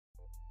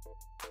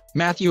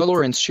Matthew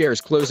Lawrence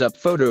shares close-up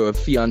photo of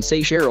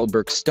fiancée Cheryl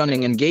Burke's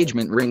stunning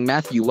engagement ring.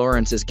 Matthew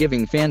Lawrence is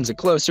giving fans a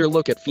closer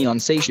look at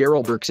fiancée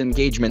Cheryl Burke's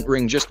engagement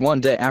ring just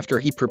one day after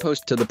he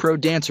proposed to the pro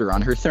dancer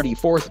on her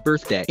 34th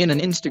birthday. In an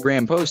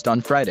Instagram post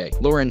on Friday,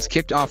 Lawrence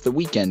kicked off the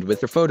weekend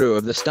with a photo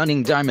of the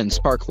stunning diamond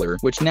sparkler,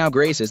 which now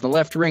graces the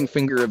left ring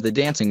finger of the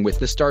Dancing with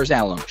the Stars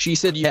alum. She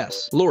said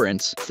yes.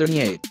 Lawrence,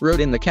 38,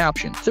 wrote in the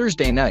caption.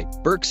 Thursday night,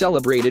 Burke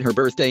celebrated her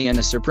birthday in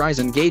a surprise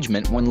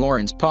engagement. When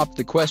Lawrence popped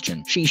the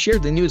question, she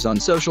shared the news on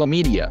social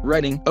media,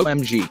 writing,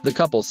 "OMG." The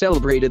couple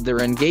celebrated their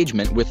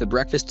engagement with a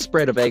breakfast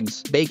spread of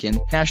eggs, bacon,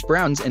 hash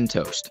browns and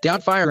toast.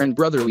 Doubtfire and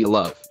brotherly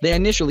love. They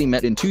initially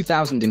met in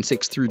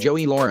 2006 through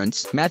Joey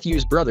Lawrence,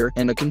 Matthew's brother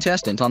and a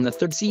contestant on the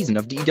third season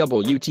of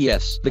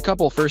DWTS. The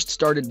couple first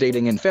started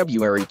dating in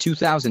February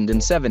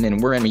 2007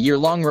 and were in a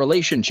year-long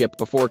relationship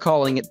before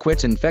calling it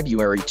quits in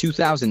February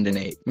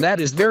 2008. Matt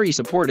is very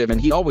supportive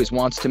and he always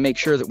wants to make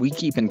sure that we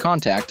keep in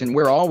contact, and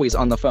we're always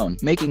on the phone,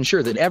 making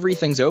sure that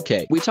everything's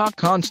okay. We talk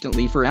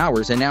constantly for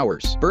hours and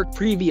hours. Burke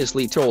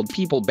previously told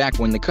People back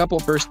when the couple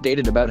first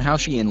dated about how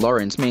she and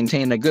Lawrence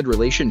maintained a good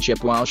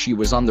relationship while she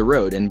was on the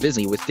road and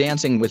busy with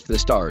Dancing with the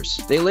Stars.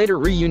 They later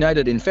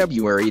reunited in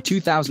February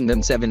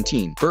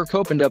 2017. Burke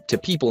opened up to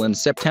People in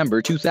September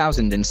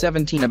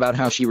 2017 about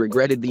how she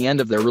regretted the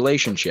end of their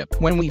relationship.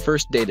 "When we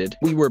first dated,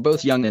 we were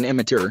both young and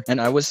immature, and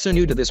I was so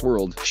new to this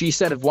world," she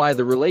said of why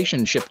the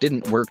relationship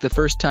didn't work the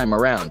first time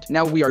around.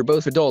 "Now we are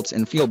both adults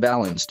and feel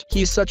balanced.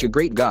 He's such a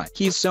great guy.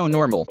 He's so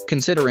normal,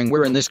 considering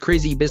we're in this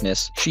crazy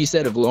business," she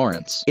said of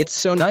Lawrence. "It's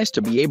so nice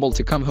to be able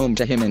to come home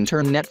to him and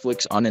turn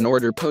Netflix on and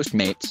order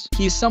Postmates.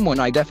 He's someone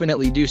I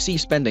definitely do see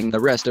spending the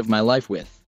rest of my life with."